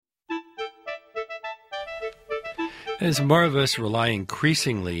As more of us rely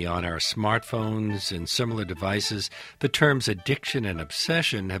increasingly on our smartphones and similar devices, the terms addiction and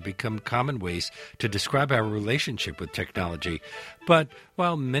obsession have become common ways to describe our relationship with technology. But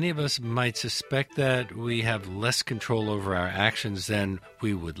while many of us might suspect that we have less control over our actions than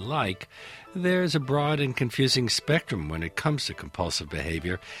we would like, there's a broad and confusing spectrum when it comes to compulsive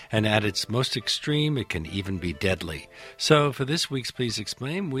behavior, and at its most extreme, it can even be deadly. So for this week's Please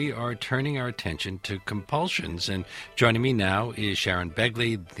Explain, we are turning our attention to compulsions, and joining me now is Sharon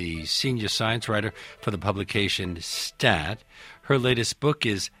Begley, the senior science writer for the publication STAT. Her latest book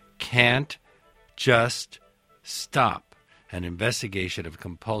is Can't Just Stop, an investigation of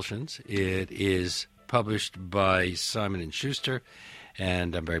compulsions. It is published by Simon & Schuster,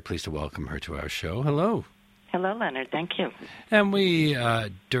 and I'm very pleased to welcome her to our show. Hello. Hello, Leonard. Thank you. And we,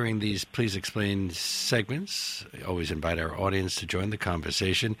 during these Please Explain segments, always invite our audience to join the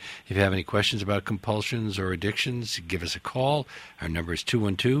conversation. If you have any questions about compulsions or addictions, give us a call. Our number is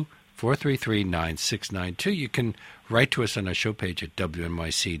 212-433-9692. You can write to us on our show page at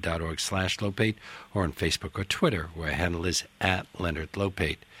wnyc.org/Lopate or on Facebook or Twitter, where our handle is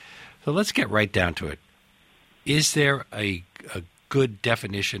 @LeonardLopate. So let's get right down to it. Is there a good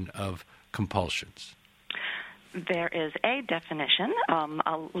definition of compulsions? There is a definition.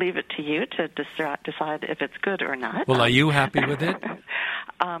 I'll leave it to you to decide if it's good or not. Well, are you happy with it?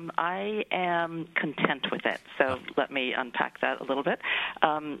 I am content with it, so let me unpack that a little bit.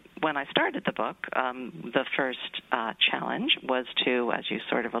 When I started the book, the first challenge was to, as you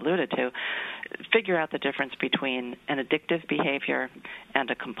sort of alluded to, figure out the difference between an addictive behavior and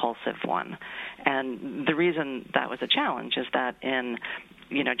a compulsive one. And the reason that was a challenge is that in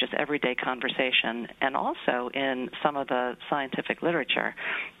just everyday conversation, and also in some of the scientific literature,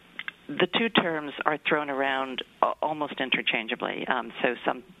 the two terms are thrown around almost interchangeably. So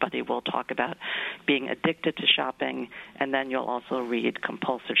somebody will talk about being addicted to shopping, and then you'll also read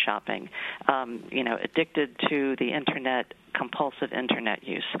compulsive shopping. Addicted to the Internet, compulsive Internet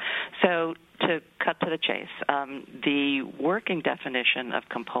use. So to cut to the chase, the working definition of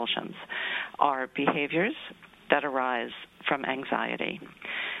compulsions are behaviors that arise from anxiety.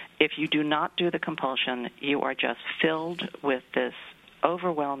 If you do not do the compulsion, you are just filled with this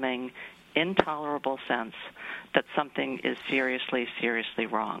overwhelming, intolerable sense that something is seriously, seriously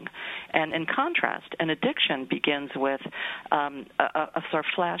wrong. And in contrast, an addiction begins with a sort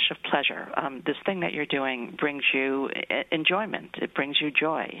of flash of pleasure. This thing that you're doing brings you enjoyment. It brings you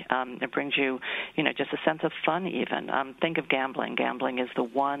joy. It brings you, just a sense of fun even. Think of gambling. Gambling is the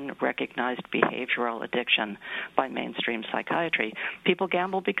one recognized behavioral addiction by mainstream psychiatry. People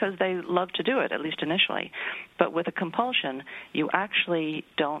gamble because they love to do it, at least initially. But with a compulsion, you actually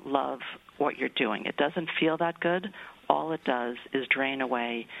don't love what you're doing. It doesn't feel that good. All it does is drain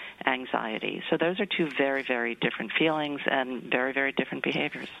away anxiety. So those are two very, very different feelings and very, very different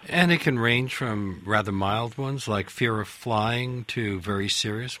behaviors. And it can range from rather mild ones like fear of flying to very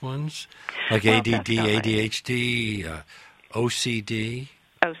serious ones like ADD, ADHD, OCD.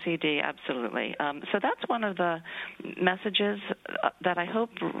 OCD, absolutely. So that's one of the messages that I hope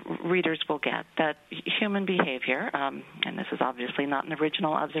readers will get, that human behavior, and this is obviously not an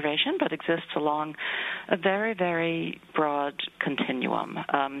original observation, but exists along a very, very broad continuum.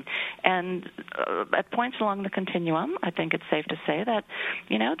 And at points along the continuum, I think it's safe to say that,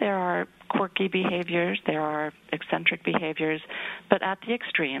 there are quirky behaviors, there are eccentric behaviors, but at the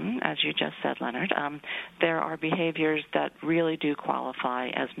extreme, as you just said, Leonard, there are behaviors that really do qualify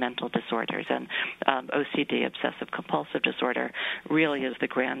as mental disorders, and OCD, obsessive-compulsive disorder, really is the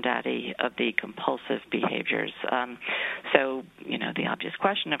granddaddy of the compulsive behaviors. So, the obvious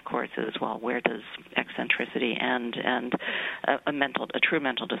question, of course, is, well, where does eccentricity end and a true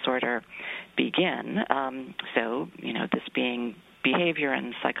mental disorder begin? So, this being behavior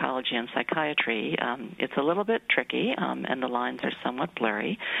in psychology and psychiatry, it's a little bit tricky, and the lines are somewhat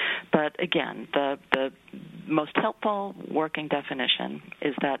blurry. But again, the most helpful working definition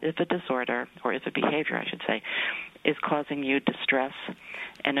is that if a disorder, or if a behavior, I should say, is causing you distress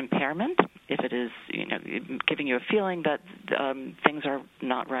and impairment, if it is, giving you a feeling that things are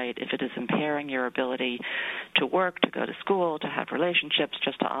not right, if it is impairing your ability to work, to go to school, to have relationships,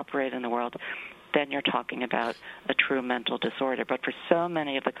 just to operate in the world, then you're talking about a true mental disorder. But for so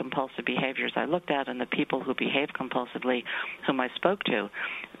many of the compulsive behaviors I looked at and the people who behave compulsively whom I spoke to,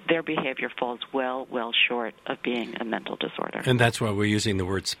 their behavior falls well short of being a mental disorder. And that's why we're using the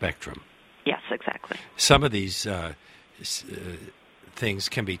word spectrum. Yes, exactly. Some of these things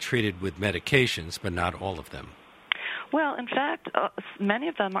can be treated with medications, but not all of them. Well, in fact, many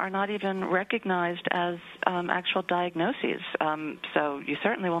of them are not even recognized as actual diagnoses. So you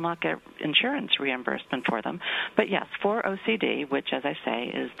certainly will not get insurance reimbursement for them. But yes, for OCD, which, as I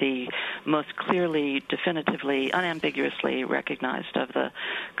say, is the most clearly, definitively, unambiguously recognized of the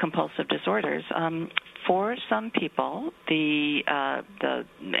compulsive disorders, for some people, the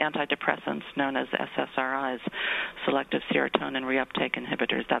antidepressants known as SSRIs, selective serotonin reuptake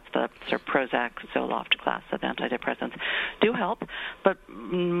inhibitors, that's the sort of Prozac, Zoloft class of antidepressants, do help, but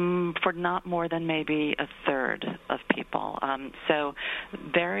for not more than maybe a third of people. So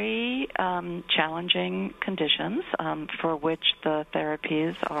very challenging conditions for which the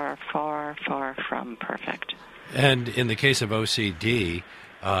therapies are far, far from perfect. And in the case of OCD,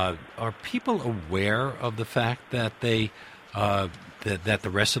 are people aware of the fact that that the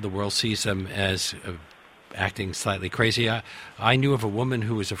rest of the world sees them as acting slightly crazy? I knew of a woman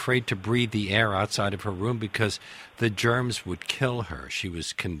who was afraid to breathe the air outside of her room because the germs would kill her. She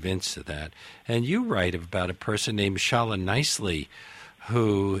was convinced of that. And you write about a person named Shala Nicely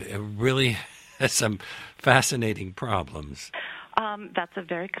who really has some fascinating problems. That's a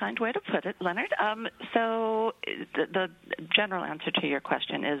very kind way to put it, Leonard. So the general answer to your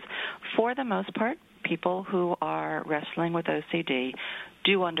question is, for the most part, people who are wrestling with OCD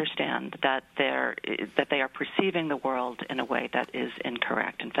do understand that they are perceiving the world in a way that is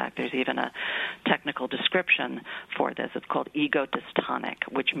incorrect. In fact, there's even a technical description for this. It's called ego dystonic,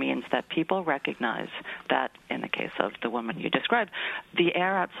 which means that people recognize that, in the case of the woman you described, the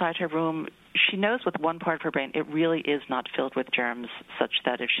air outside her room, she knows with one part of her brain it really is not filled with germs such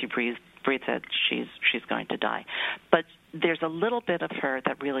that if she breathes it, she's going to die. But there's a little bit of her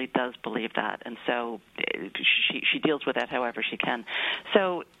that really does believe that, and so she deals with it however she can.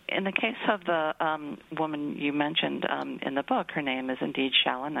 So in the case of the woman you mentioned in the book, her name is indeed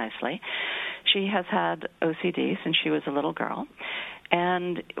Shala Nicely. She has had OCD since she was a little girl,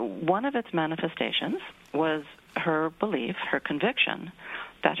 and one of its manifestations was her belief, her conviction,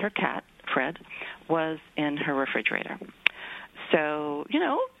 that her cat, Fred, was in her refrigerator. So,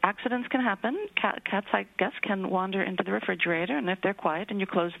 accidents can happen. Cats, I guess, can wander into the refrigerator, and if they're quiet and you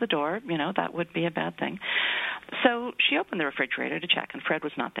close the door, that would be a bad thing. So she opened the refrigerator to check, and Fred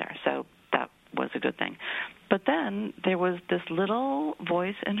was not there, so that was a good thing. But then there was this little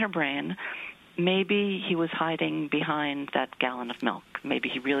voice in her brain. Maybe he was hiding behind that gallon of milk. Maybe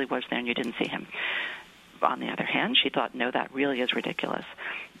he really was there and you didn't see him. On the other hand, she thought, no, that really is ridiculous.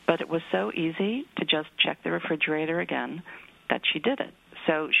 But it was so easy to just check the refrigerator again that she did it.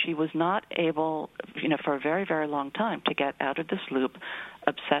 So she was not able, for a very, very long time to get out of this loop: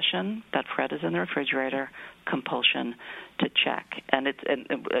 obsession that Fred is in the refrigerator, compulsion to check. And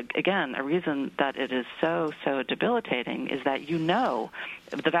again, a reason that it is so, so debilitating is that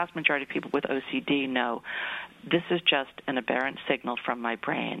the vast majority of people with OCD know this is just an aberrant signal from my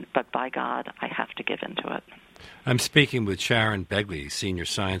brain, but by God, I have to give into it. I'm speaking with Sharon Begley, senior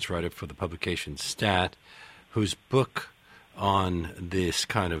science writer for the publication Stat, whose book on these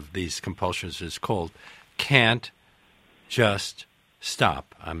compulsions is called Can't Just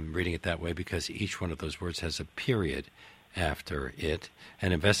Stop. I'm reading it that way because each one of those words has a period after it.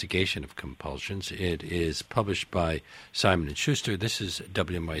 An investigation of compulsions. It is published by Simon & Schuster. This is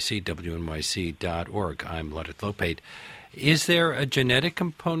WNYC, WNYC.org. I'm Leonard Lopate. Is there a genetic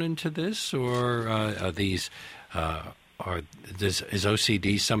component to this, or is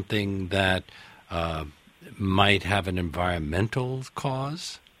OCD something that might have an environmental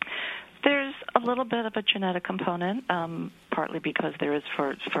cause? There's a little bit of a genetic component, partly because there is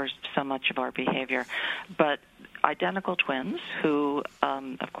for so much of our behavior. But identical twins who,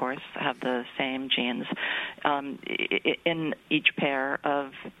 of course, have the same genes, in each pair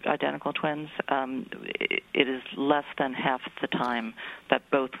of identical twins, it is less than half the time that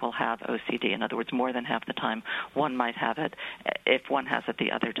both will have OCD. In other words, more than half the time one might have it. If one has it,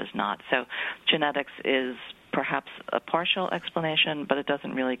 the other does not. So genetics is perhaps a partial explanation, but it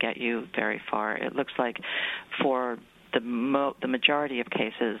doesn't really get you very far. It looks like for the majority of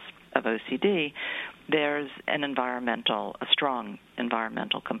cases of OCD, there's a strong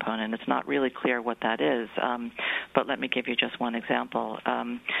environmental component. It's not really clear what that is, but let me give you just one example.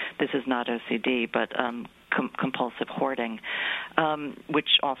 This is not OCD, but compulsive hoarding, which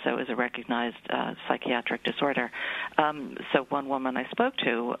also is a recognized psychiatric disorder. So one woman I spoke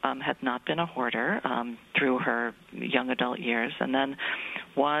to had not been a hoarder through her young adult years, and then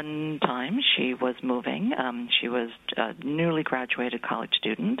one time she was moving. She was a newly graduated college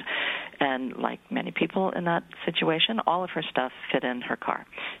student, And like many people in that situation, all of her stuff fit in her car.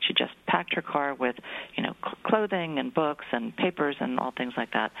 She just packed her car with, clothing and books and papers and all things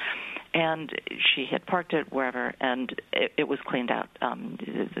like that. And she had parked it wherever, and it was cleaned out.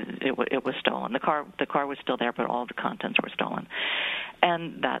 It was stolen. The car was still there, but all the contents were stolen.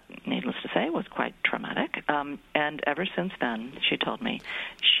 And that, needless to say, was quite traumatic. And ever since then, she told me,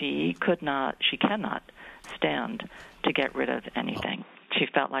 she cannot stand to get rid of anything. She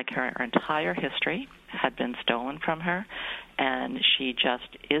felt like her entire history had been stolen from her, and she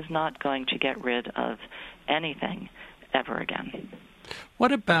just is not going to get rid of anything ever again.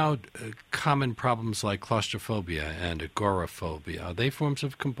 What about common problems like claustrophobia and agoraphobia? Are they forms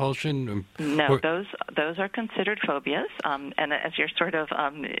of compulsion? No, those are considered phobias. And as you're sort of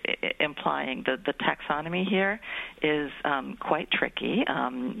implying, the taxonomy here is quite tricky,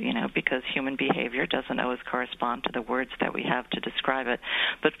 because human behavior doesn't always correspond to the words that we have to describe it.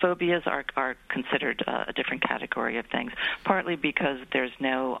 But phobias are considered a different category of things, partly because there's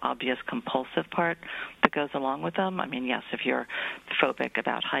no obvious compulsive part that goes along with them. I mean, yes, if you're phobic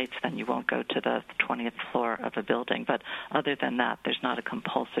about heights, then you won't go to the 20th floor of a building. But other than that, there's not a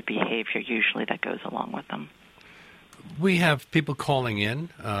compulsive behavior usually that goes along with them. We have people calling in,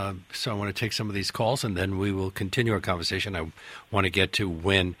 so I want to take some of these calls, and then we will continue our conversation. I want to get to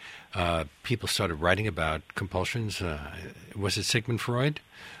when people started writing about compulsions. Was it Sigmund Freud?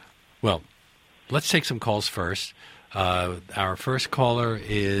 Well, let's take some calls first. Our first caller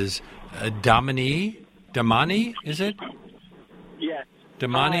is Damani, is it? Yes.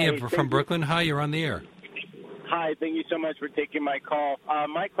 Damani from Brooklyn. Hi, you're on the air. Hi, thank you so much for taking my call.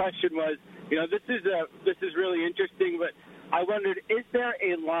 My question was, this is really interesting, but I wondered, is there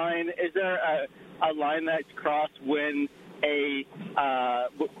a line that's crossed when an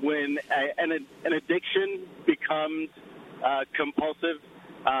addiction becomes compulsive?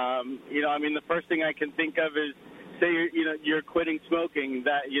 The first thing I can think of is, say you're quitting smoking,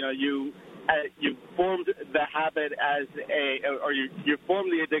 that you formed the habit you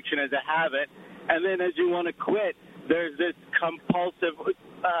formed the addiction as a habit, and then as you want to quit, there's this compulsive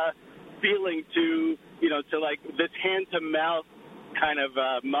feeling to like this hand-to-mouth kind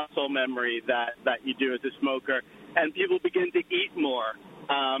of muscle memory that you do as a smoker, and people begin to eat more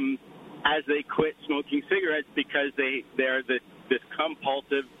as they quit smoking cigarettes because they're this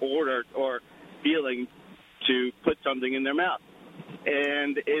compulsive order or feeling to put something in their mouth.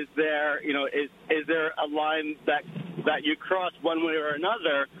 And is there a line that you cross one way or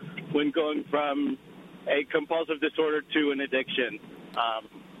another when going from a compulsive disorder to an addiction?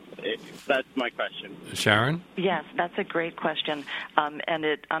 That's my question. Sharon? Yes, that's a great question, and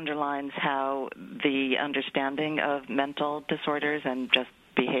it underlines how the understanding of mental disorders and just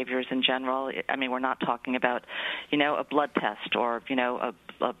behaviors in general. I mean, we're not talking about, a blood test or,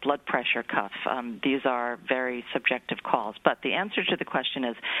 a blood pressure cuff. These are very subjective calls. But the answer to the question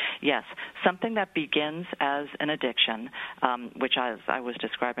is yes, something that begins as an addiction, which, as I was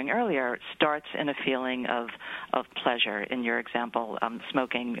describing earlier, starts in a feeling of pleasure. In your example,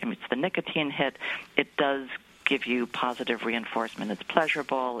 smoking, it's the nicotine hit. It does give you positive reinforcement. It's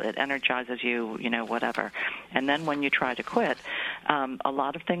pleasurable. It energizes you, whatever. And then when you try to quit, a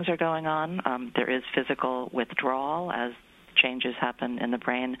lot of things are going on. There is physical withdrawal as changes happen in the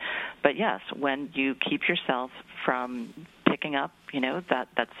brain. But yes, when you keep yourself from picking up,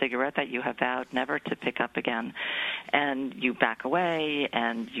 that cigarette that you have vowed never to pick up again, and you back away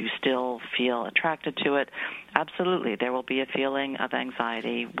and you still feel attracted to it, absolutely, there will be a feeling of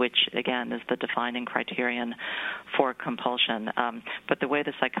anxiety, which, again, is the defining criterion for compulsion. But the way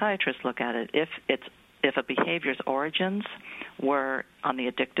the psychiatrists look at it, if a behavior's origins were on the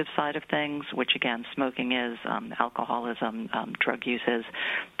addictive side of things, which again smoking is, alcoholism, drug use is,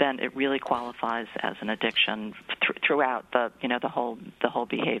 then it really qualifies as an addiction throughout the whole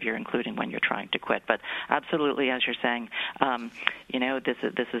behavior, including when you're trying to quit. But absolutely, as you're saying,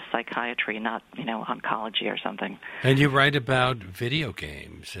 this is psychiatry, not oncology or something. And you write about video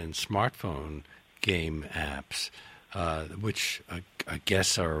games and smartphone game apps. Which I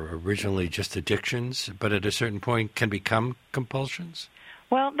guess are originally just addictions, but at a certain point can become compulsions?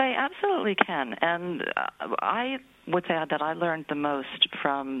 Well, they absolutely can. And I would say that I learned the most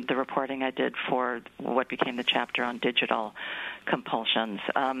from the reporting I did for what became the chapter on digital compulsions.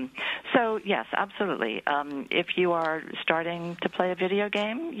 So, yes, absolutely. If you are starting to play a video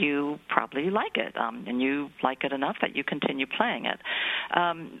game, you probably like it, and you like it enough that you continue playing it.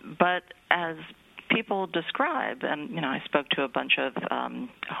 But as people describe, and I spoke to a bunch of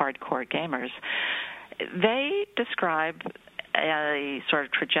hardcore gamers, they describe a sort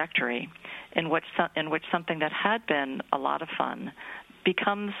of trajectory in which something that had been a lot of fun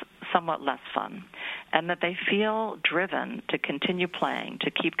becomes somewhat less fun, and that they feel driven to continue playing,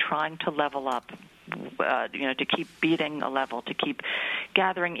 to keep trying to level up, to keep beating a level, to keep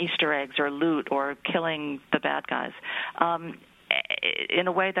gathering Easter eggs or loot or killing the bad guys, in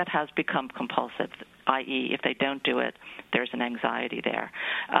a way that has become compulsive, i.e., if they don't do it, there's an anxiety there.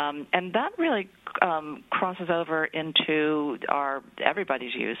 And that really crosses over into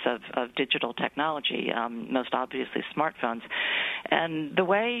everybody's use of digital technology, most obviously smartphones. And the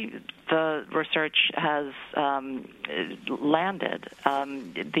way the research has landed,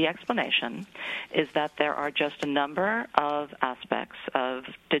 the explanation is that there are just a number of aspects of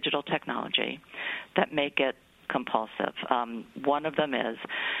digital technology that make it compulsive. One of them is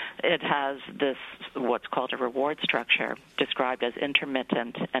it has this what's called a reward structure described as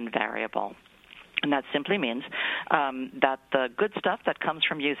intermittent and variable. And that simply means that the good stuff that comes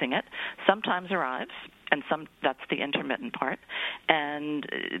from using it sometimes arrives, and that's the intermittent part. And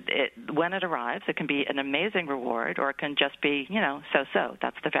when it arrives, it can be an amazing reward, or it can just be, so-so.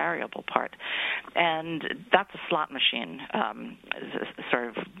 That's the variable part. And that's a slot machine sort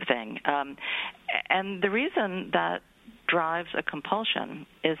of thing. And the reason that drives a compulsion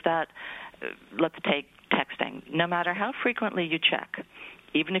is that, let's take texting. No matter how frequently you check,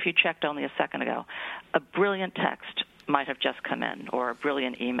 even if you checked only a second ago, a brilliant text might have just come in, or a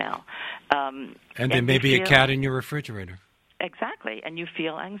brilliant email. And there may be a cat in your refrigerator. Exactly, and you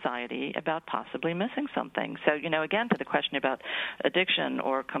feel anxiety about possibly missing something. So, again, to the question about addiction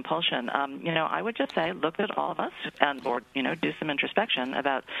or compulsion, I would just say look at all of us or do some introspection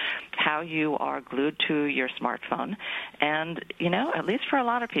about how you are glued to your smartphone. And, at least for a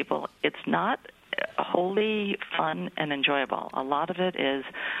lot of people, it's not wholly fun and enjoyable. A lot of it is,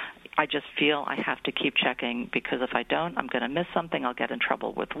 I just feel I have to keep checking, because if I don't, I'm going to miss something. I'll get in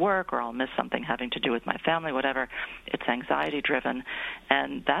trouble with work, or I'll miss something having to do with my family, whatever. It's anxiety-driven,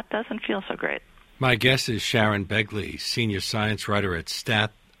 and that doesn't feel so great. My guest is Sharon Begley, senior science writer at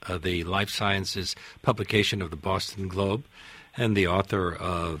STAT, the life sciences publication of the Boston Globe, and the author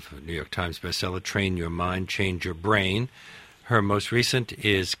of New York Times bestseller, Train Your Mind, Change Your Brain. Her most recent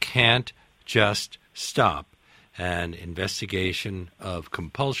is Can't Just Stop, an investigation of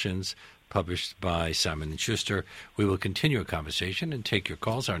compulsions, published by Simon & Schuster. We will continue a conversation and take your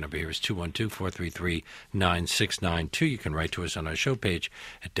calls. Our number here is 212-433-9692. You can write to us on our show page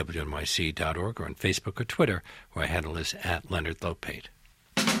at WNYC.org or on Facebook or Twitter, where our handle is @LeonardLopate.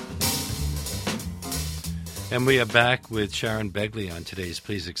 And we are back with Sharon Begley on today's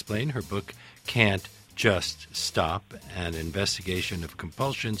Please Explain. Her book, Can't Just Stop, an investigation of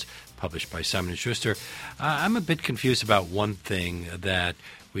compulsions, published by Simon & Schuster. I'm a bit confused about one thing that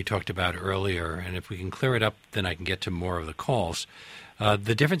we talked about earlier, and if we can clear it up, then I can get to more of the calls.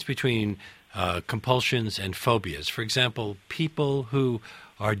 The difference between compulsions and phobias. For example, people who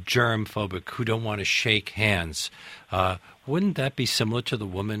are germ phobic, who don't want to shake hands, wouldn't that be similar to the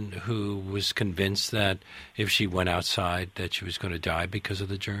woman who was convinced that if she went outside that she was going to die because of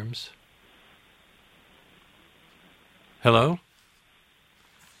the germs? Hello?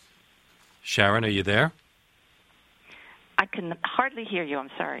 Sharon, are you there? I can hardly hear you.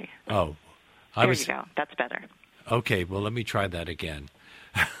 I'm sorry. Oh. There you go. That's better. Okay, well, let me try that again.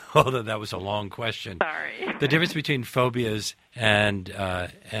 Although that was a long question. Sorry. The difference between phobias and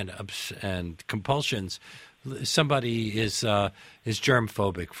compulsions. Somebody is germ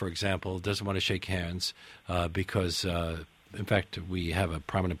phobic, for example, doesn't want to shake hands because, in fact, we have a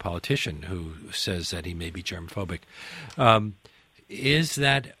prominent politician who says that he may be germ phobic. Is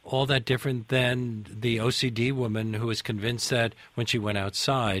that all that different than the OCD woman who is convinced that when she went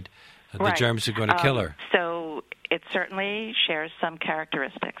outside, the germs are going to kill her? So it certainly shares some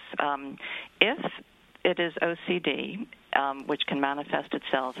characteristics. If it is OCD, which can manifest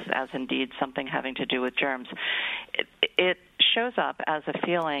itself as indeed something having to do with germs, it shows up as a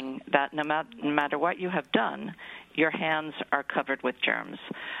feeling that no matter what you have done, your hands are covered with germs.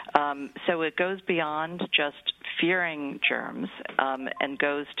 So it goes beyond just fearing germs and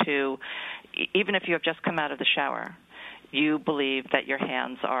goes to, even if you have just come out of the shower, you believe that your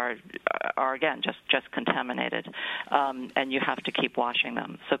hands are again just contaminated, and you have to keep washing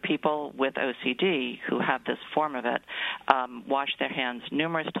them. So people with OCD who have this form of it wash their hands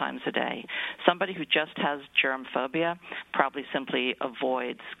numerous times a day. Somebody who just has germ phobia probably simply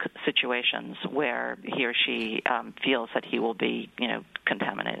avoids situations where he or she feels that he will be,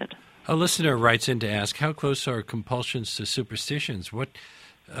 contaminated. A listener writes in to ask, how close are compulsions to superstitions? Which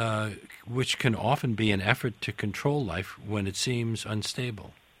can often be an effort to control life when it seems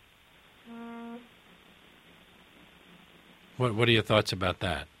unstable. What are your thoughts about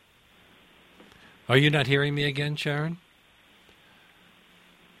that? Are you not hearing me again, Sharon?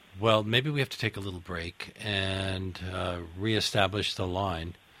 Well, maybe we have to take a little break and reestablish the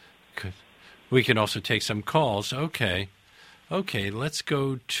line. We can also take some calls. Okay, let's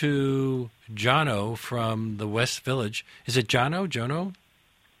go to Jono from the West Village. Is it Jono?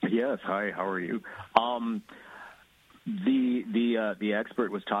 Yes. Hi. How are you? The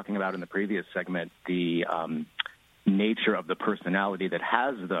expert was talking about in the previous segment the nature of the personality that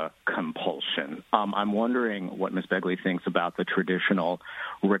has the compulsion. I'm wondering what Ms. Begley thinks about the traditional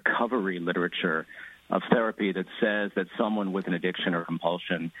recovery literature of therapy that says that someone with an addiction or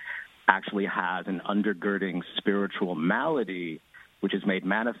compulsion actually has an undergirding spiritual malady, which is made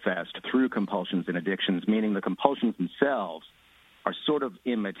manifest through compulsions and addictions, meaning the compulsions themselves are sort of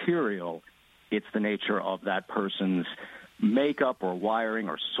immaterial. It's the nature of that person's makeup or wiring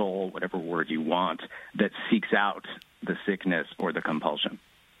or soul, whatever word you want, that seeks out the sickness or the compulsion.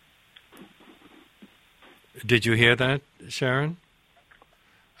 Did you hear that, Sharon?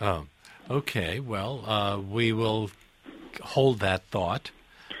 Oh, okay. Well, we will hold that thought.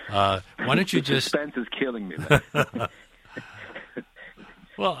 Why don't you just... Suspense is killing me.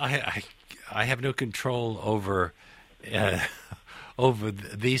 Well, I have no control over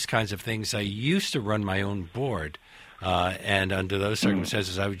these kinds of things. I used to run my own board, and under those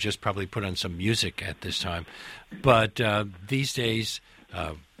circumstances, I would just probably put on some music at this time. But these days,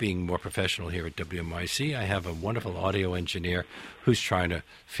 being more professional here at WMYC, I have a wonderful audio engineer who's trying to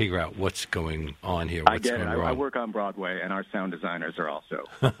figure out what's going on here, what's going wrong. I work on Broadway, and our sound designers are also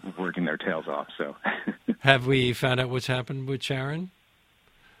working their tails off. So, have we found out what's happened with Sharon?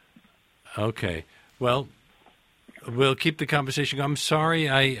 Okay. Well, we'll keep the conversation going. I'm sorry,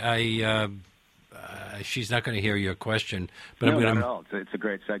 she's not going to hear your question, but no, I'm going to. Not at all. It's a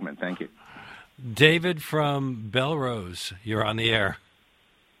great segment. Thank you. David from Belrose, you're on the air.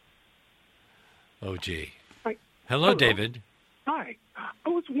 Oh, gee. Hi. Hello, David. Hi. I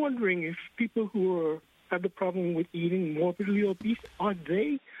was wondering if people who have the problem with eating morbidly obese, are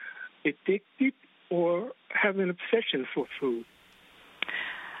they addicted or have an obsession for food?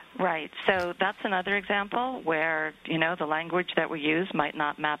 Right. So that's another example where, the language that we use might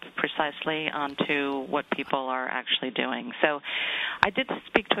not map precisely onto what people are actually doing. So I did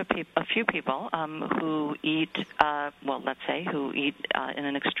speak to a few people who eat, who eat in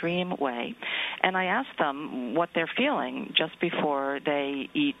an extreme way. And I asked them what they're feeling just before they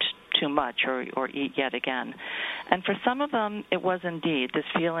eat too much or eat yet again. And for some of them, it was indeed this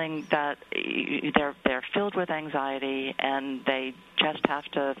feeling that they're filled with anxiety and they just have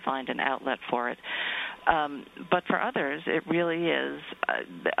to find an outlet for it. But for others, it really is.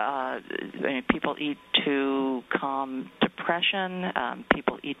 People eat to calm depression.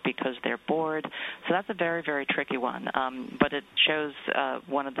 People eat because they're bored. So that's a very, very tricky one. But it shows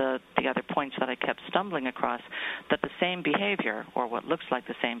one of the other points that I kept stumbling across, that the same behavior, or what looks like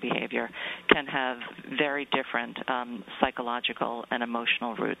the same behavior, can have very different psychological and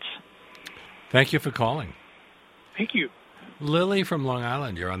emotional roots. Thank you for calling. Thank you. Lily from Long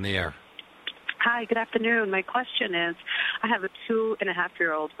Island, you're on the air. Hi, good afternoon. My question is, I have a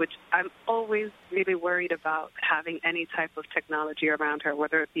 2.5-year-old, which I'm always really worried about having any type of technology around her,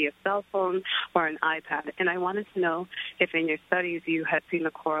 whether it be a cell phone or an iPad. And I wanted to know if in your studies you had seen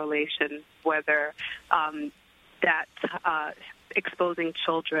a correlation, whether that exposing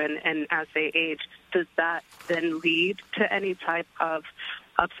children and as they age, does that then lead to any type of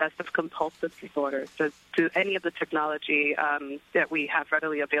obsessive compulsive disorders? Do any of the technology that we have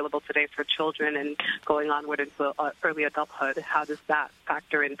readily available today for children and going onward into early adulthood, how does that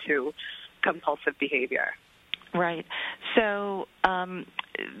factor into compulsive behavior? Right. So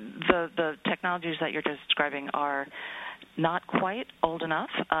the technologies that you're describing are not quite old enough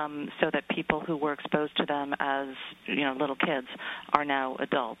so that people who were exposed to them as little kids are now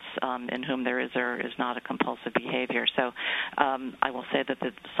adults in whom there is or is not a compulsive behavior. So I will say that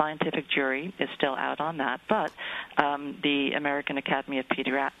the scientific jury is still out on that, but the American Academy of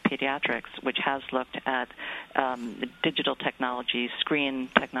Pediatrics, which has looked at digital technology, screen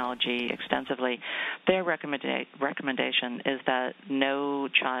technology extensively, their recommendation is that no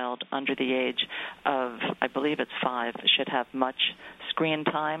child under the age of, I believe it's 5, should have much screen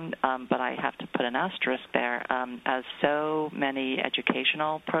time, but I have to put an asterisk there, as so many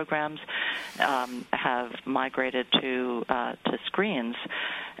educational programs have migrated to screens.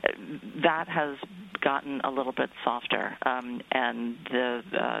 That has gotten a little bit softer, and the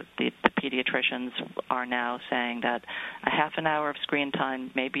pediatricians are now saying that a half an hour of screen time,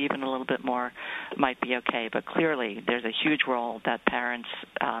 maybe even a little bit more, might be okay. But clearly, there's a huge role that parents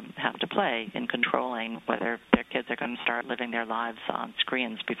have to play in controlling whether their kids are going to start living their lives on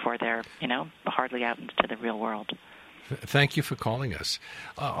screens before they're, hardly out into the real world. Thank you for calling us.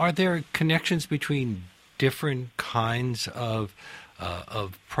 Are there connections between different kinds of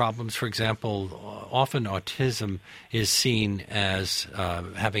problems? For example, often autism is seen as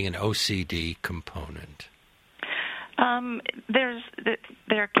having an OCD component.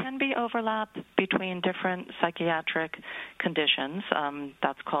 There can be overlap between different psychiatric conditions.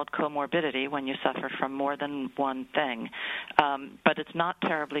 That's called comorbidity when you suffer from more than one thing. But it's not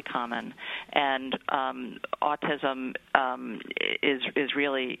terribly common. And autism is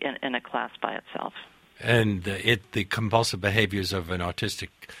really in a class by itself. And the compulsive behaviors of an autistic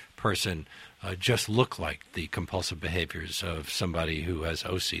person just look like the compulsive behaviors of somebody who has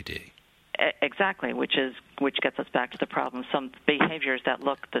OCD. Exactly, which gets us back to the problem. Some behaviors that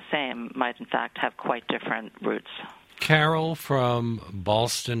look the same might, in fact, have quite different roots. Carol from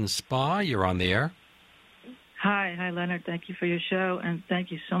Ballston Spa, you're on the air. Hi, Leonard. Thank you for your show, and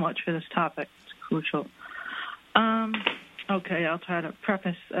thank you so much for this topic. It's crucial. Okay, I'll try to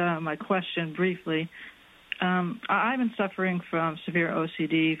preface my question briefly. I've been suffering from severe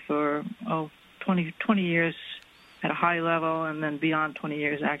OCD for 20 years at a high level, and then beyond 20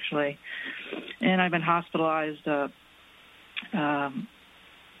 years, actually. And I've been hospitalized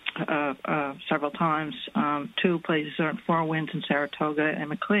several times, two places, Four Winds in Saratoga and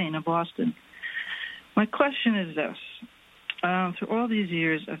McLean in Boston. My question is this. Through all these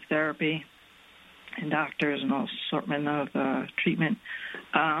years of therapy and doctors and all assortment of treatment,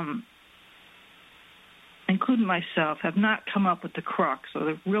 including myself, have not come up with the crux or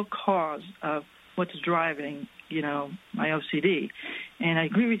the real cause of what's driving, my OCD. And I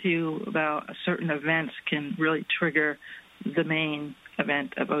agree with you about certain events can really trigger the main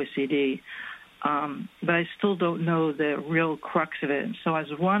event of OCD. But I still don't know the real crux of it. So I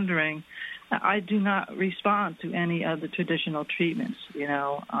was wondering, I do not respond to any of the traditional treatments,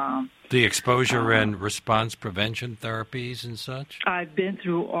 the exposure and response prevention therapies and such? I've been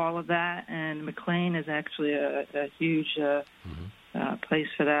through all of that, and McLean is actually a huge place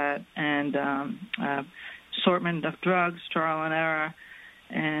for that. And assortment of drugs, trial and error,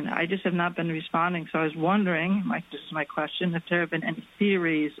 and I just have not been responding. So I was wondering, this is my question, if there have been any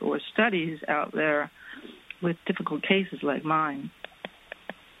theories or studies out there with difficult cases like mine.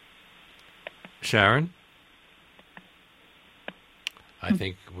 Sharon? I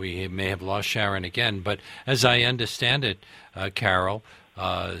think we may have lost Sharon again, but as I understand it, Carol,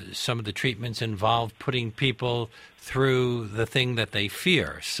 some of the treatments involve putting people through the thing that they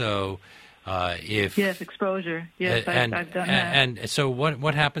fear. So yes, exposure. Yes, I've done that. And so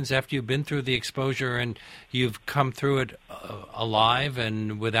what happens after you've been through the exposure and you've come through it alive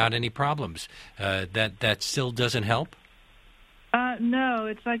and without any problems? That still doesn't help? No,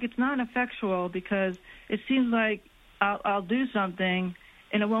 it's not effectual because it seems like I'll do something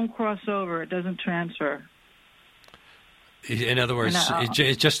and it won't cross over. It doesn't transfer. In other words,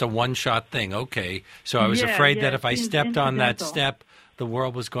 it's just a one-shot thing. Okay, so I was afraid that if I stepped on that step, the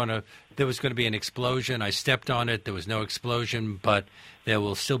world there was going to be an explosion. I stepped on it. There was no explosion, but there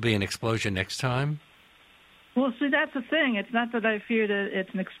will still be an explosion next time? Well, see, that's the thing. It's not that I fear that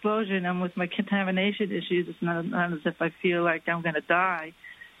it's an explosion. And with my contamination issues, it's not as if I feel like I'm going to die.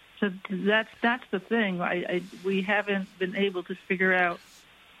 So that's the thing. We haven't been able to figure out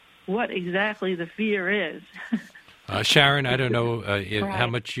what exactly the fear is. Sharon, I don't know how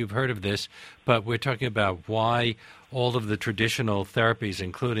much you've heard of this, but we're talking about why all of the traditional therapies,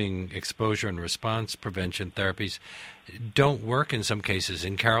 including exposure and response prevention therapies, don't work in some cases.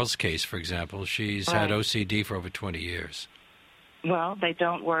 In Carol's case, for example, she's had OCD for over 20 years. Well, they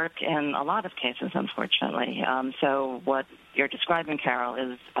don't work in a lot of cases, unfortunately. So what you're describing, Carol,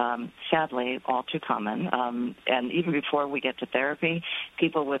 is sadly all too common. And even before we get to therapy,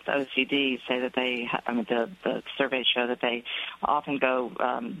 people with OCD say that the surveys show that they often go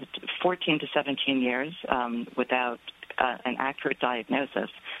 14 to 17 years without an accurate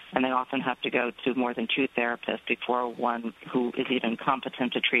diagnosis, and they often have to go to more than two therapists before one who is even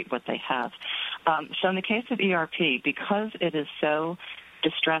competent to treat what they have. So in the case of ERP, because it is so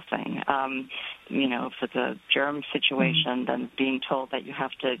distressing, for the germ situation, then being told that you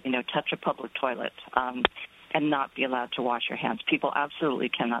have to, touch a public toilet and not be allowed to wash your hands. People absolutely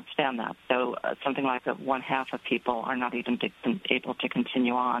cannot stand that. So something like one half of people are not even able to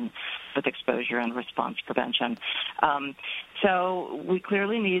continue on with exposure and response prevention. So we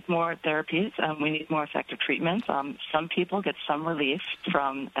clearly need more therapies. We need more effective treatments. Some people get some relief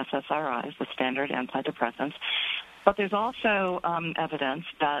from SSRIs, the standard antidepressants. But there's also evidence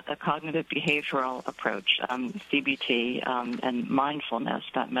that a cognitive behavioral approach, CBT, and mindfulness,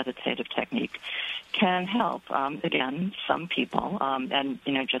 that meditative technique, can help, again, some people. And,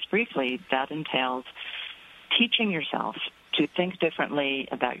 just briefly, that entails teaching yourself to think differently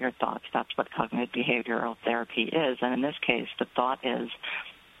about your thoughts. That's what cognitive behavioral therapy is. And in this case, the thought is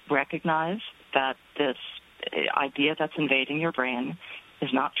recognize that this idea that's invading your brain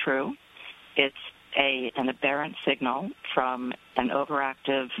is not true. It's an aberrant signal from an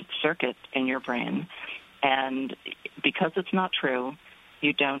overactive circuit in your brain. And because it's not true,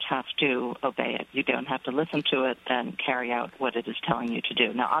 you don't have to obey it. You don't have to listen to it and carry out what it is telling you to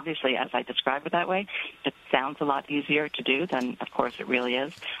do. Now, obviously, as I describe it that way, it sounds a lot easier to do than, of course, it really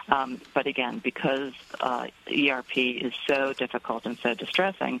is. But again, because ERP is so difficult and so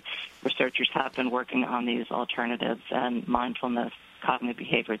distressing, researchers have been working on these alternatives, and mindfulness, cognitive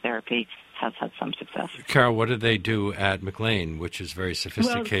behavior therapy has had some success. Carol, what do they do at McLean, which is very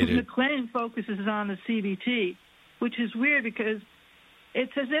sophisticated? Well, McLean focuses on the CBT, which is weird because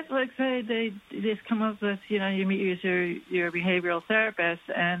it's as if, like, say, they just come up with, you meet with your behavioral therapist,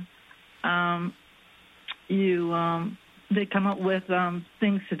 and they come up with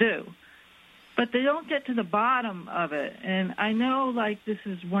things to do. But they don't get to the bottom of it. And I know, like, this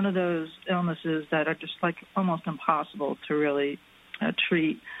is one of those illnesses that are just, like, almost impossible to really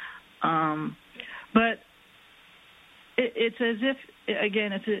treat. But it's as if,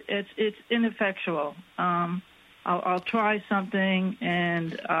 again, it's ineffectual. I'll try something,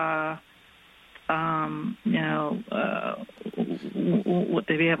 and what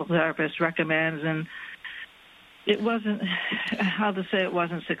the behavioral therapist recommends, and it wasn't, it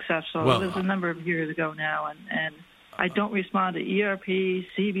wasn't successful. Well, it was a number of years ago now, and I don't respond to ERP,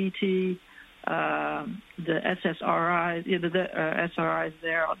 CBT, the SSRIs, the SRIs.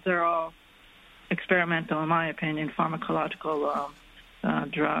 They're all experimental, in my opinion, pharmacological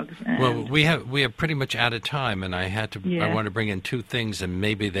drugs. And well, we have pretty much out of time, and I want to bring in two things, and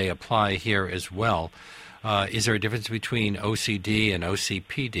maybe they apply here as well. Is there a difference between OCD and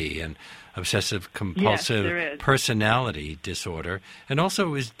OCPD, and obsessive compulsive personality disorder? And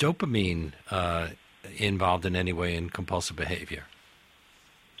also, is dopamine involved in any way in compulsive behavior?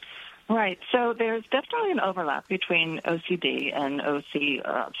 Right. So there's definitely an overlap between OCD and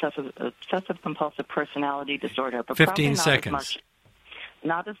obsessive compulsive personality disorder. But 15 seconds.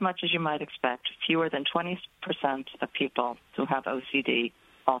 Not as much as you might expect. Fewer than 20% of people who have OCD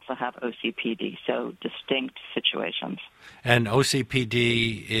also have OCPD, so distinct situations. And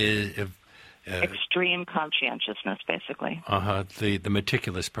OCPD is... extreme conscientiousness, basically. The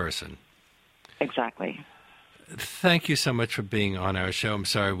meticulous person. Exactly. Thank you so much for being on our show. I'm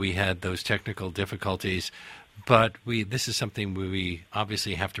sorry we had those technical difficulties, but this is something we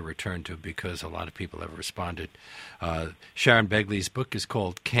obviously have to return to because a lot of people have responded. Sharon Begley's book is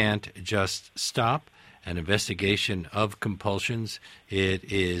called Can't Just Stop, an investigation of compulsions. It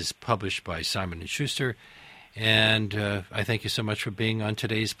is published by Simon & Schuster, and I thank you so much for being on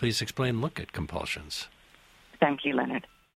today's Please Explain Look at Compulsions. Thank you, Leonard.